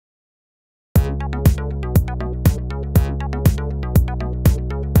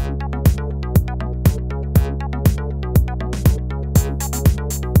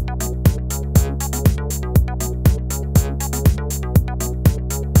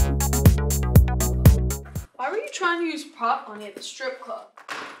trying to use prop money at the strip club?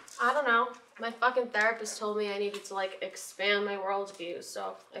 I don't know. My fucking therapist told me I needed to, like, expand my worldview,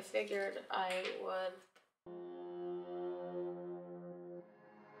 so I figured I would.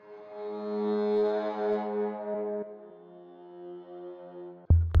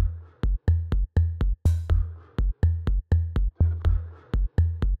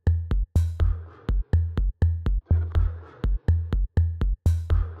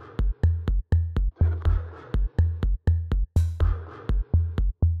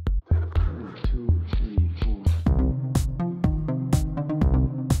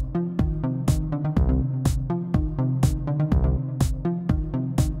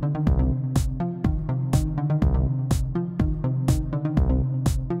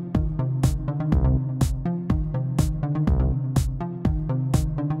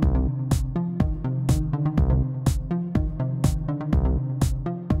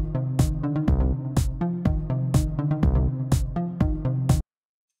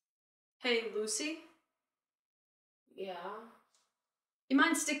 Hey, Lucy? Yeah? You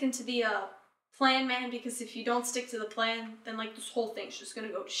mind sticking to the, plan, man? Because if you don't stick to the plan, then, like, this whole thing's just gonna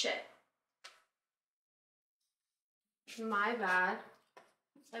go to shit. My bad.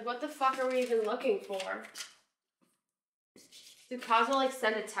 Like, what the fuck are we even looking for? Did Cosmo, like,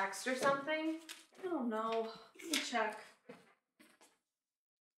 send a text or something? I don't know. Let me check.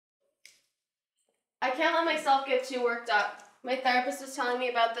 I can't let myself get too worked up. My therapist was telling me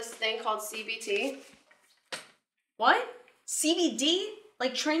about this thing called CBT. What? CBD?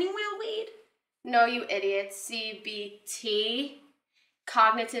 Like training wheel weed? No, you idiot. CBT.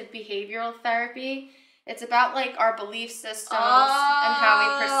 Cognitive behavioral therapy. It's about, like, our belief systems and how we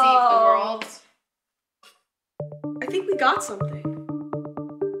perceive the world. I think we got something.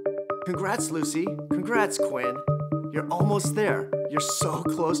 Congrats, Lucy. Congrats, Quinn. You're almost there. You're so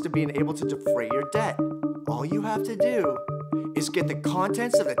close to being able to defray your debt. All you have to do is get the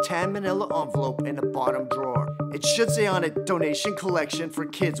contents of the tan manila envelope in the bottom drawer. It should say on it, donation collection for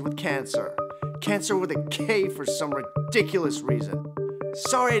kids with cancer. Cancer with a K for some ridiculous reason.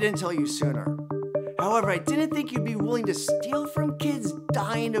 Sorry I didn't tell you sooner. However, I didn't think you'd be willing to steal from kids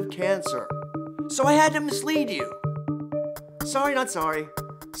dying of cancer. So I had to mislead you. Sorry, not sorry.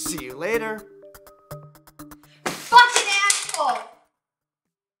 See you later. Fucking asshole!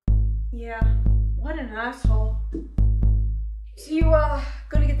 Yeah, what an asshole. So you,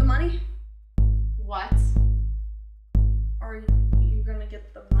 gonna get the money? What? Are you gonna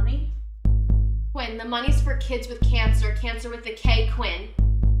get the money? Quinn, the money's for kids with cancer. Cancer with the K, Quinn.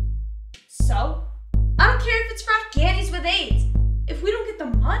 So? I don't care if it's for Afghanis with AIDS. If we don't get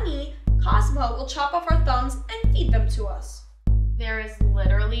the money, Cosmo will chop off our thumbs and feed them to us. There is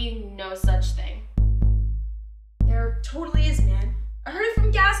literally no such thing. There totally is, man. I heard it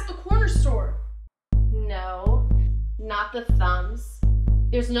from Gas at the corner store. No, not the thumbs.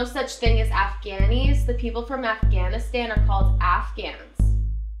 There's no such thing as Afghanis. The people from Afghanistan are called Afghans.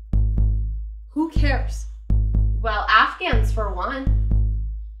 Who cares? Well, Afghans for one.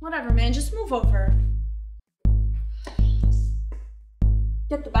 Whatever, man, just move over.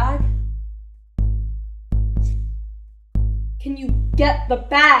 Get the bag. Can you get the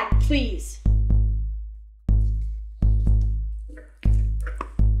bag, please?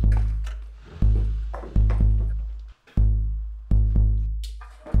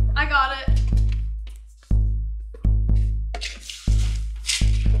 I got it.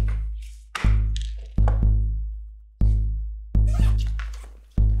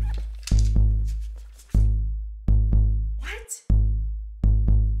 What?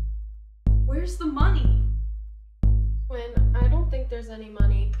 Where's the money? Quinn, I don't think there's any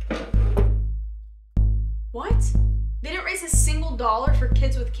money. What? They didn't raise a single dollar for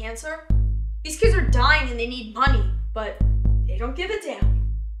kids with cancer? These kids are dying and they need money, but they don't give a damn.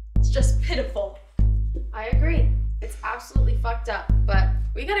 It's just pitiful. I agree. It's absolutely fucked up, but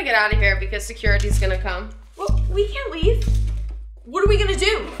we gotta get out of here because security's gonna come. Well, we can't leave. What are we gonna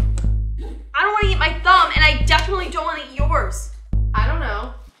do? I don't want to eat my thumb, and I definitely don't want to eat yours. I don't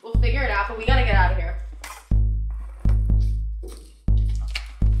know. We'll figure it out, but we gotta get out of here.